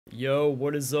Yo,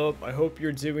 what is up? I hope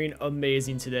you're doing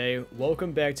amazing today.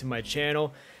 Welcome back to my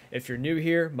channel. If you're new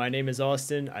here, my name is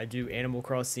Austin. I do Animal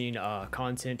Crossing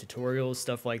content, tutorials,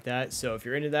 stuff like that. So if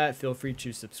you're into that, feel free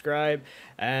to subscribe.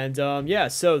 And yeah,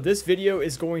 so this video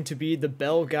is going to be the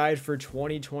bell guide for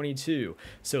 2022.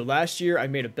 So last year I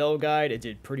made a bell guide. It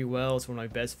did pretty well. It's one of my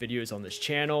best videos on this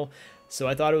channel. So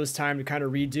I thought it was time to kind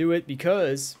of redo it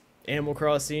because Animal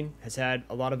Crossing has had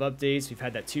a lot of updates. We've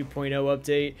had that 2.0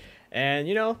 update. And,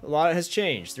 you know, a lot has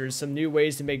changed. There's some new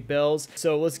ways to make bells.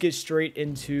 So let's get straight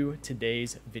into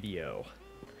today's video.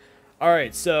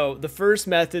 Alright, so the first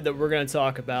method that we're going to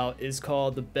talk about is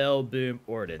called the Bell Boom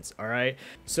Ordinance. Alright,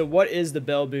 so what is the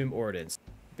Bell Boom Ordinance?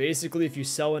 Basically, if you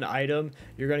sell an item,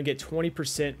 you're going to get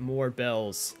 20% more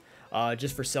bells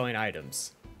just for selling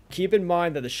items. Keep in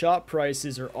mind that the shop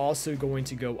prices are also going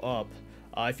to go up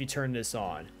if you turn this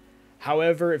on.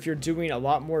 However, if you're doing a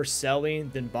lot more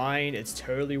selling than buying, it's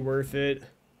totally worth it.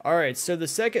 Alright, so the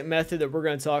second method that we're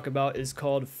going to talk about is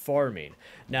called farming.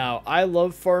 Now, I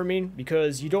love farming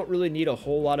because you don't really need a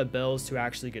whole lot of bells to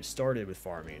actually get started with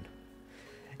farming.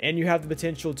 And you have the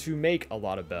potential to make a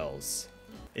lot of bells.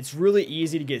 It's really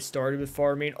easy to get started with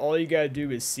farming. All you gotta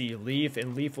do is see Leaf,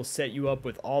 and Leaf will set you up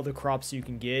with all the crops you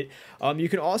can get. You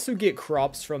can also get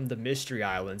crops from the Mystery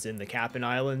Islands and the Cap'n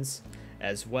Islands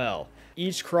as well.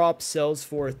 Each crop sells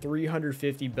for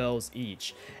 350 bells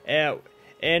each. And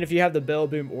if you have the Bell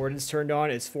Boom Ordinance turned on,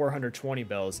 it's 420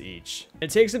 bells each. It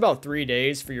takes about 3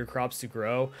 days for your crops to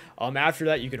grow. After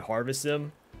that, you can harvest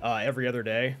them every other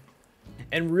day.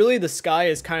 And really, the sky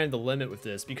is kind of the limit with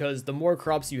this, because the more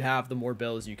crops you have, the more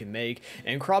bells you can make.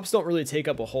 And crops don't really take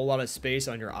up a whole lot of space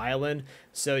on your island,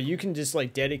 so you can just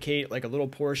like dedicate like a little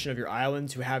portion of your island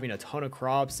to having a ton of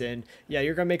crops, and yeah,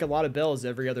 you're gonna make a lot of bells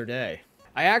every other day.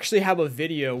 I actually have a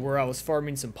video where I was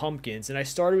farming some pumpkins, and I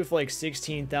started with like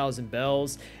 16,000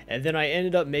 bells, and then I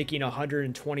ended up making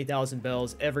 120,000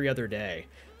 bells every other day.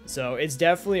 So it's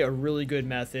definitely a really good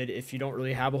method if you don't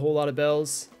really have a whole lot of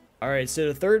bells. Alright, so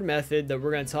the third method that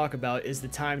we're going to talk about is the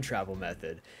time travel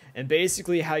method. And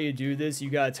basically how you do this, you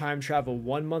got to time travel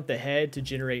 1 month ahead to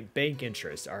generate bank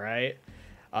interest, alright?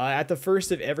 At the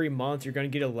first of every month, you're going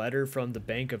to get a letter from the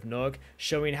Bank of Nook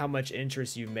showing how much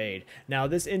interest you've made. Now,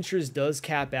 this interest does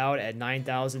cap out at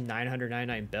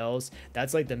 9,999 bells.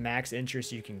 That's like the max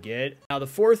interest you can get. Now, the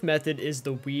fourth method is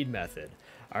the weed method.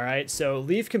 Alright, so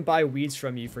Leaf can buy weeds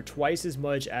from you for twice as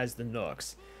much as the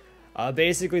Nooks.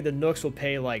 Basically, the Nooks will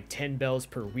pay like 10 bells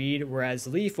per weed, whereas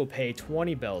Leaf will pay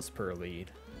 20 bells per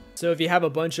lead. So if you have a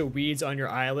bunch of weeds on your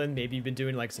island, maybe you've been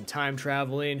doing like some time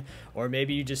traveling, or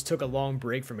maybe you just took a long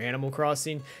break from Animal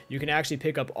Crossing, you can actually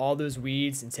pick up all those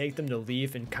weeds and take them to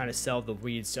Leaf and kind of sell the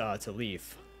weeds to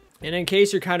Leaf. And in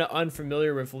case you're kind of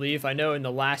unfamiliar with Leaf, I know in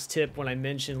the last tip when I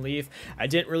mentioned Leaf, I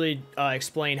didn't really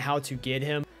explain how to get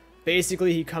him.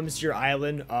 Basically, he comes to your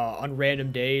island on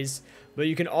random days, but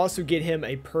you can also get him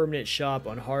a permanent shop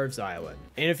on Harv's Island.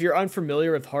 And if you're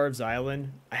unfamiliar with Harv's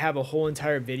Island, I have a whole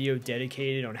entire video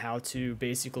dedicated on how to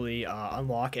basically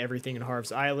unlock everything in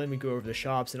Harv's Island. We go over the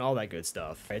shops and all that good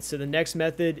stuff. All right, so the next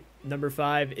method, number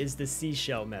 5, is the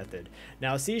seashell method.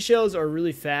 Now, seashells are a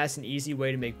really fast and easy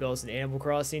way to make bells in Animal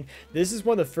Crossing. This is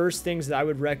one of the first things that I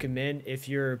would recommend if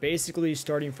you're basically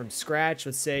starting from scratch.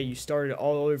 Let's say you started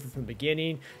all over from the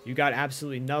beginning, you got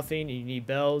absolutely nothing, and you need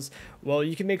bells. Well,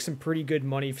 you can make some pretty good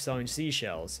money for selling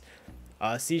seashells.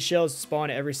 Seashells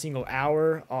spawn every single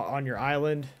hour on your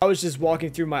island. I was just walking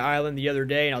through my island the other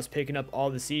day and I was picking up all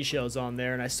the seashells on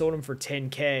there, and I sold them for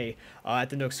 10k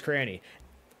at the Nook's Cranny.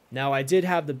 Now, I did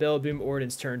have the Bell Boom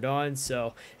Ordinance turned on,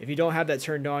 so if you don't have that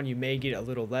turned on, you may get a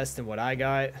little less than what I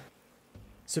got.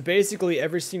 So basically,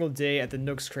 every single day at the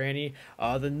Nook's Cranny,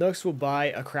 the Nooks will buy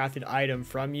a crafted item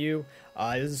from you.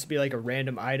 This will be like a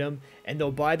random item, and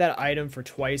they'll buy that item for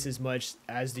twice as much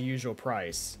as the usual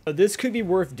price. So this could be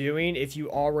worth doing if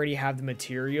you already have the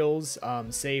materials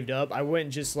saved up. I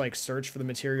wouldn't just like search for the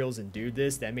materials and do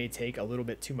this. That may take a little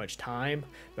bit too much time.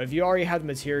 But if you already have the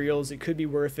materials, it could be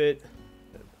worth it.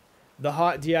 The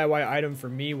hot DIY item for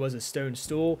me was a stone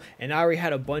stool, and I already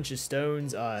had a bunch of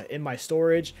stones in my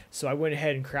storage, so I went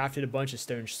ahead and crafted a bunch of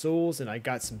stone stools, and I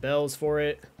got some bells for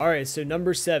it. Alright, so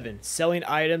number 7, selling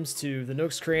items to the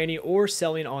Nook's Cranny or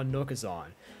selling on Nookazon.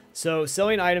 So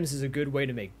selling items is a good way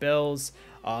to make bells.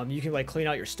 You can like clean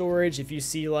out your storage. If you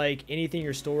see like anything in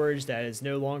your storage that is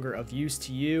no longer of use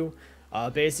to you,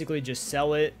 basically just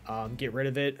sell it, get rid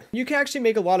of it. You can actually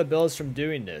make a lot of bells from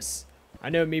doing this. I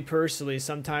know me personally,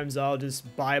 sometimes I'll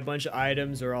just buy a bunch of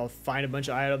items, or I'll find a bunch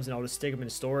of items and I'll just stick them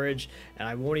in storage and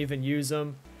I won't even use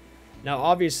them. Now,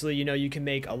 obviously, you know, you can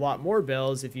make a lot more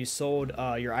bells if you sold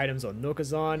your items on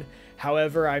Nookazon.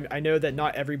 However, I know that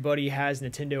not everybody has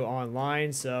Nintendo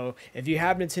Online, so if you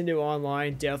have Nintendo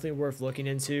Online, definitely worth looking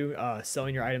into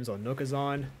selling your items on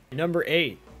Nookazon. Number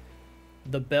 8,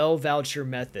 the bell voucher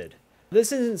method.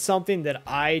 This isn't something that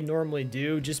I normally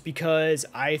do just because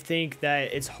I think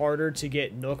that it's harder to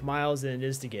get Nook miles than it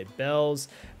is to get bells.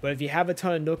 But if you have a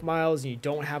ton of Nook miles and you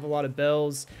don't have a lot of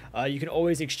bells, you can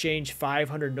always exchange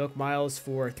 500 Nook miles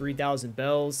for 3,000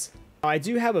 bells. I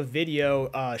do have a video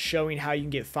showing how you can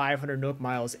get 500 Nook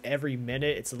miles every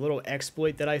minute. It's a little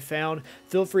exploit that I found.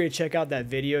 Feel free to check out that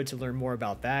video to learn more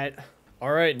about that.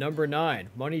 Alright, number 9,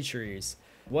 money trees.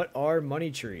 What are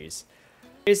money trees?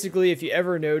 Basically, if you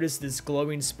ever notice this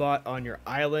glowing spot on your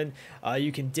island,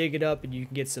 you can dig it up and you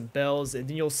can get some bells, and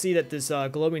then you'll see that this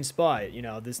glowing spot, you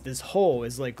know, this hole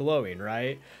is like glowing,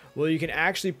 right? Well, you can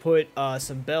actually put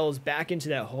some bells back into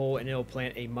that hole and it'll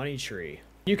plant a money tree.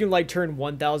 You can like turn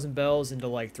 1,000 bells into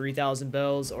like 3,000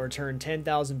 bells, or turn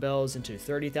 10,000 bells into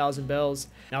 30,000 bells.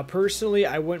 Now personally,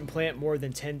 I wouldn't plant more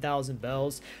than 10,000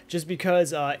 bells just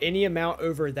because any amount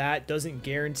over that doesn't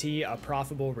guarantee a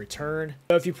profitable return.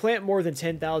 So if you plant more than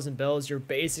 10,000 bells, you're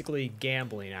basically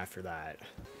gambling after that.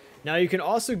 Now you can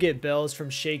also get bells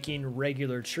from shaking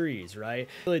regular trees, right?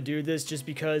 I really do this just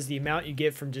because the amount you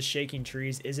get from just shaking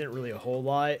trees isn't really a whole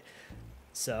lot.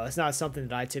 So it's not something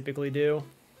that I typically do.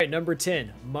 Number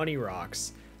 10, money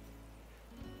rocks.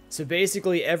 So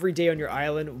basically every day on your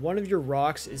island, one of your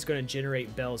rocks is going to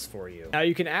generate bells for you. Now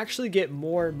you can actually get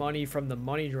more money from the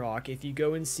money rock if you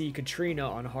go and see Katrina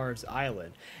on Harv's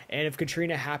Island. And if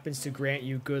Katrina happens to grant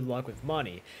you good luck with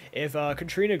money. If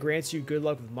Katrina grants you good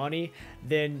luck with money,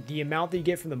 then the amount that you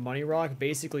get from the money rock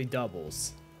basically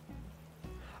doubles.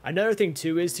 Another thing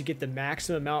too is to get the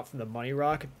maximum amount from the money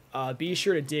rock, be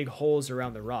sure to dig holes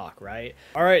around the rock, right?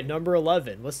 Alright, number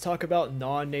 11, let's talk about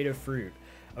non-native fruit.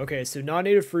 Okay, so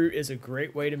non-native fruit is a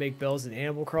great way to make bells in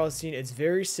Animal Crossing. It's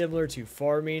very similar to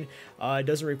farming. It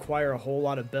doesn't require a whole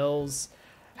lot of bells.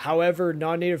 However,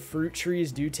 non-native fruit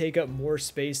trees do take up more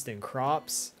space than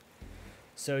crops.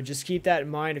 So just keep that in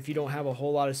mind if you don't have a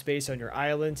whole lot of space on your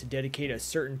island to dedicate a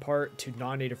certain part to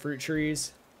non-native fruit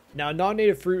trees. Now,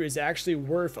 non-native fruit is actually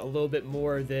worth a little bit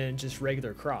more than just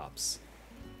regular crops.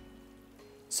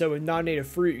 So with non-native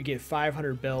fruit, you get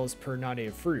 500 bells per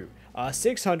non-native fruit.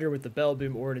 600 with the bell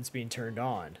boom ordinance being turned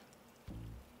on.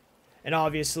 And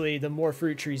obviously, the more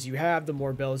fruit trees you have, the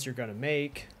more bells you're going to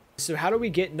make. So how do we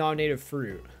get non-native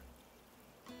fruit?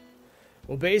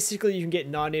 Well, basically, you can get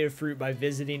non-native fruit by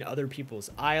visiting other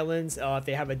people's islands. If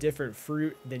they have a different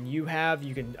fruit than you have,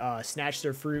 you can snatch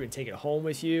their fruit and take it home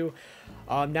with you.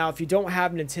 Now, if you don't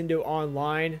have Nintendo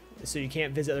Online, so you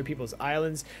can't visit other people's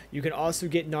islands, you can also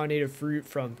get non-native fruit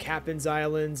from Captain's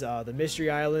Islands, the Mystery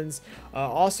Islands.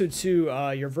 Also, too,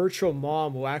 your virtual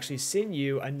mom will actually send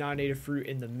you a non-native fruit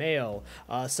in the mail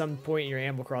some point in your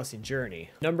Animal Crossing journey.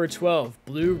 Number 12,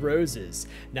 blue roses.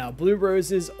 Now, blue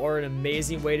roses are an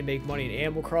amazing way to make money in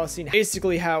Animal Crossing.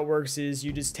 Basically, how it works is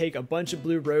you just take a bunch of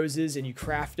blue roses and you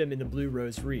craft them into blue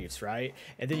rose reefs, right?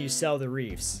 And then you sell the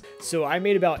reefs. So I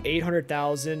made about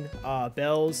 800,000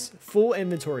 bells, full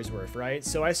inventory's worth, right?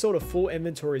 So I sold a full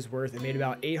inventory's worth and made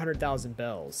about 800,000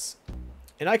 bells.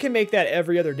 And I can make that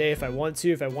every other day if I want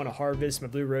to harvest my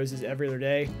blue roses every other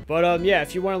day. But yeah,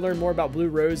 if you want to learn more about blue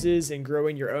roses and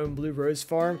growing your own blue rose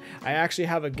farm, I actually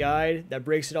have a guide that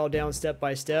breaks it all down step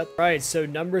by step. All right, so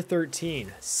number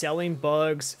 13, selling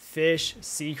bugs, fish,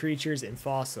 sea creatures, and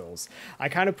fossils. I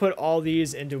kind of put all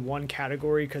these into one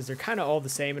category because they're kind of all the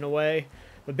same in a way.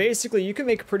 But basically, you can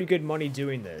make pretty good money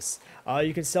doing this.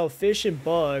 You can sell fish and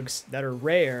bugs that are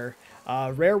rare.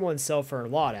 Rare ones sell for a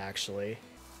lot, actually.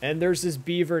 And there's this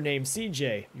beaver named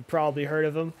CJ. You probably heard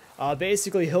of him.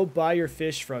 Basically, he'll buy your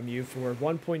fish from you for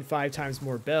 1.5 times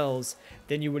more bells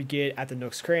than you would get at the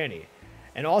Nook's Cranny.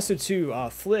 And also, too,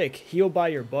 Flick, he'll buy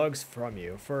your bugs from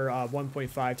you for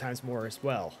 1.5 times more as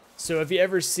well. So if you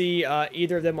ever see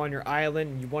either of them on your island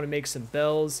and you want to make some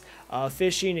bells,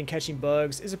 fishing and catching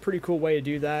bugs is a pretty cool way to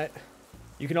do that.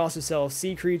 You can also sell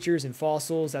sea creatures and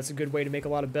fossils. That's a good way to make a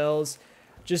lot of bells.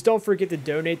 Just don't forget to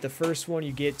donate the first one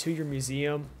you get to your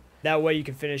museum. That way you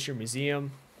can finish your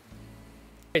museum.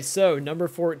 Alright, so number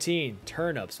 14,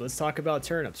 turnips. Let's talk about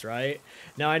turnips, right?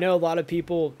 Now I know a lot of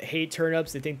people hate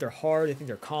turnips. They think they're hard. They think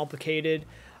they're complicated.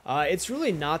 It's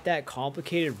really not that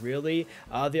complicated, really.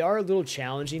 They are a little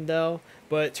challenging, though.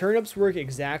 But turnips work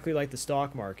exactly like the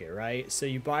stock market, right? So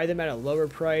you buy them at a lower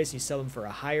price, you sell them for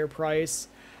a higher price.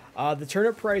 The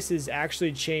turnip prices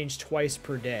actually change twice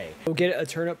per day. You'll get a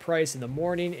turnip price in the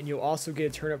morning, and you'll also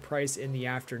get a turnip price in the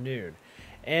afternoon.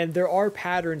 And there are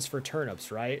patterns for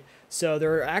turnips, right? So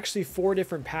there are actually 4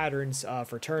 different patterns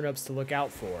for turnips to look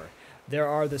out for. There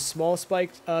are the small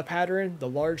spike pattern, the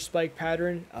large spike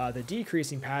pattern, the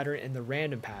decreasing pattern, and the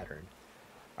random pattern.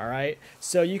 All right,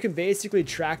 so you can basically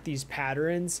track these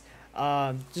patterns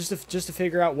just to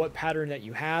figure out what pattern that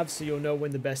you have, so you'll know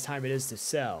when the best time it is to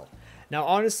sell. Now,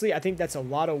 honestly, I think that's a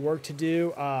lot of work to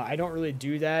do. I don't really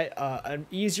do that. An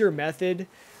easier method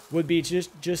would be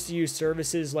just to use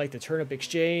services like the Turnip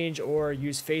Exchange, or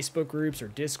use Facebook groups or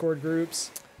Discord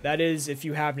groups. That is, if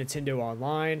you have Nintendo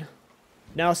Online.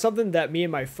 Now, something that me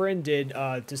and my friend did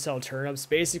to sell turnips,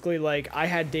 basically, like, I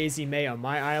had Daisy May on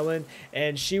my island,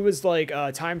 and she was like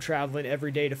time traveling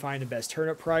every day to find the best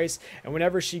turnip price. And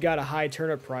whenever she got a high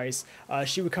turnip price,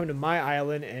 she would come to my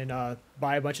island and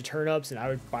buy a bunch of turnips, and I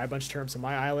would buy a bunch of turnips on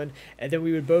my island, and then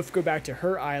we would both go back to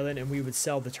her island and we would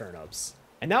sell the turnips.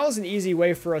 And that was an easy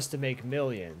way for us to make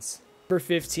millions. Number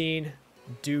 15,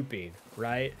 duping,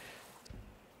 right?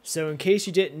 So in case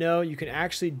you didn't know, you can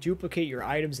actually duplicate your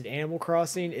items in Animal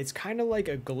Crossing. It's kind of like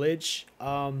a glitch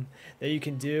that you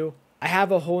can do. I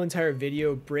have a whole entire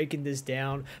video breaking this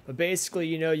down, but basically,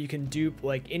 you know, you can dupe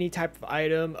like any type of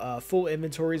item, full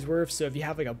inventory's worth. So if you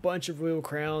have like a bunch of Royal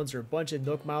Crowns or a bunch of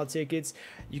Nook Mile tickets,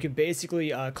 you can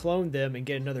basically clone them and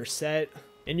get another set.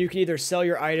 And you can either sell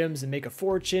your items and make a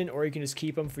fortune, or you can just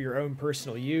keep them for your own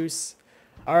personal use.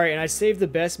 Alright, and I saved the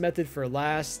best method for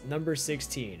last, number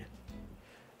 16.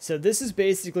 So this is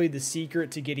basically the secret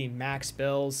to getting max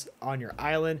bells on your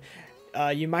island.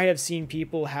 You might have seen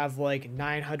people have like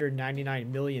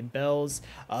 999 million bells.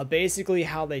 Basically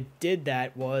how they did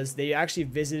that was they actually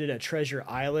visited a treasure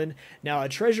island. Now a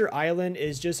treasure island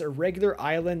is just a regular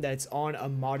island that's on a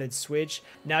modded switch.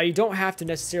 Now you don't have to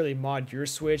necessarily mod your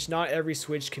switch. Not every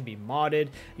switch can be modded.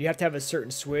 You have to have a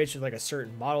certain switch with like a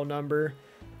certain model number.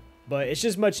 But it's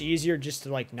just much easier just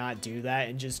to like not do that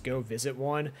and just go visit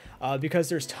one because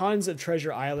there's tons of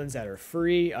treasure islands that are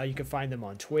free. You can find them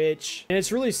on Twitch, and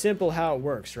it's really simple how it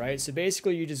works, right? So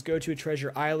basically you just go to a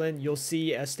treasure island, you'll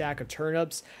see a stack of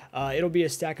turnips. It'll be a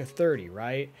stack of 30,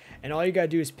 right? And all you gotta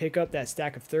do is pick up that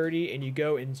stack of 30 and you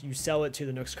go and you sell it to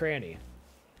the Nook's Cranny.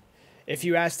 If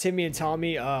you ask Timmy and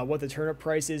Tommy what the turnip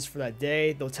price is for that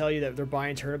day, they'll tell you that they're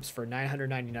buying turnips for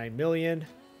 999 million.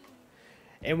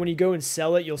 And when you go and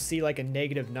sell it, you'll see like a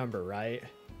negative number, right?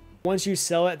 Once you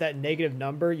sell it, that negative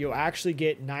number, you'll actually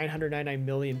get 999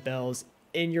 million bells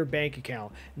in your bank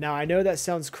account. Now, I know that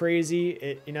sounds crazy.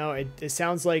 It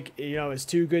sounds like, it's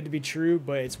too good to be true,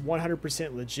 but it's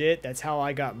 100% legit. That's how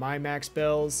I got my max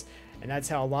bells, and that's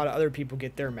how a lot of other people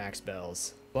get their max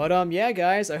bells. But yeah,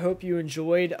 guys, I hope you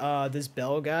enjoyed this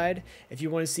bell guide. If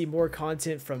you want to see more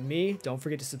content from me, don't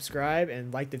forget to subscribe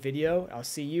and like the video. I'll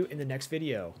see you in the next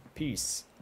video. Peace.